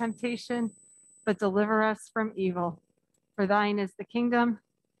into temptation, but deliver us from evil. For thine is the kingdom,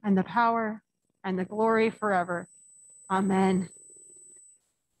 and the power, and the glory forever. Amen.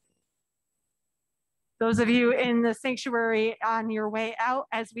 Those of you in the sanctuary on your way out,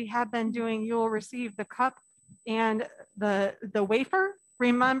 as we have been doing, you will receive the cup and the wafer.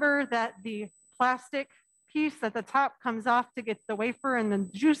 Remember that the plastic piece at the top comes off to get the wafer, and the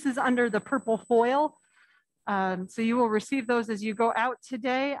juice is under the purple foil. So you will receive those as you go out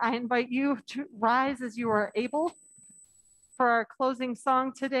today. I invite you to rise as you are able for our closing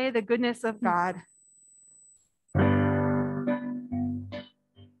song today, "The Goodness of God." I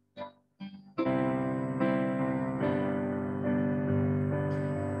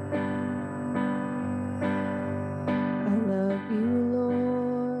love you,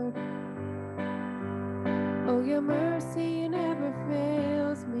 Lord. Oh, your mercy never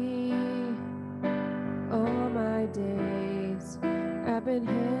fails me. All my days I've been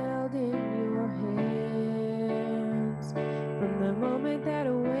held in your hands. From the moment that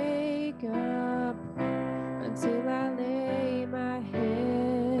I wake up until I lay my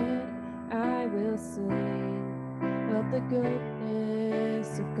head, I will sing of the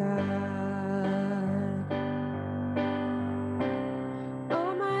goodness of God.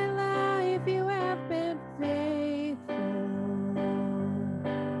 All my life you have been faithful.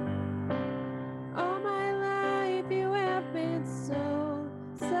 All my life you have been so,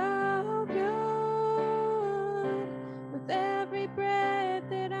 so good. With every breath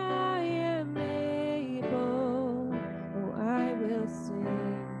that I am able, oh, I will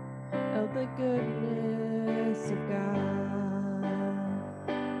sing of the goodness of God.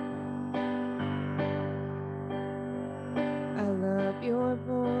 I love your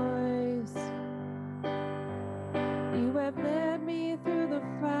voice. You have led me through the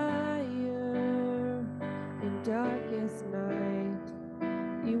fire in darkest night.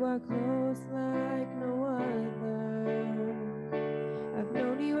 You are close like no other. I've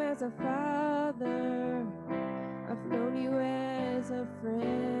known you as a father. I've known you as a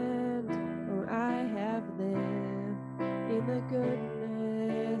friend. Oh, I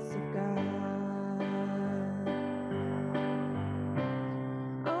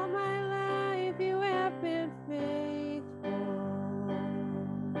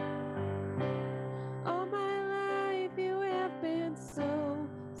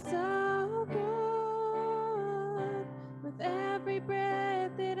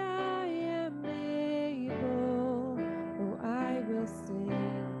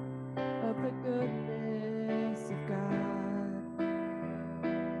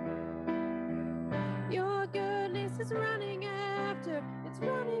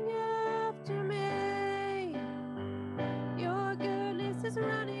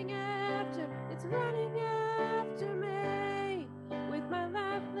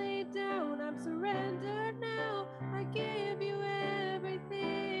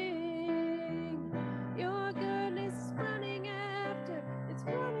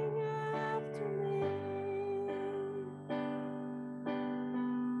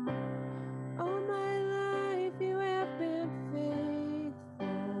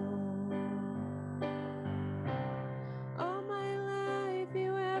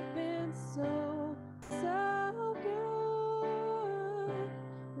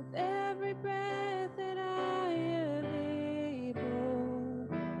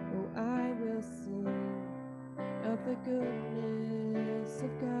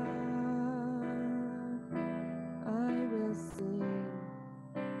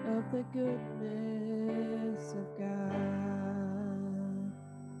goodness of God.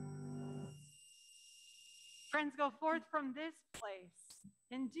 Friends, go forth from this place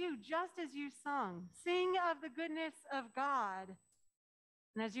and do just as you sung. Sing of the goodness of God.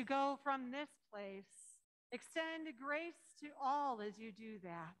 And as you go from this place, extend grace to all as you do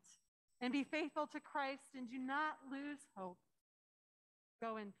that. And be faithful to Christ and do not lose hope.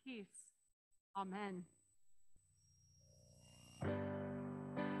 Go in peace. Amen.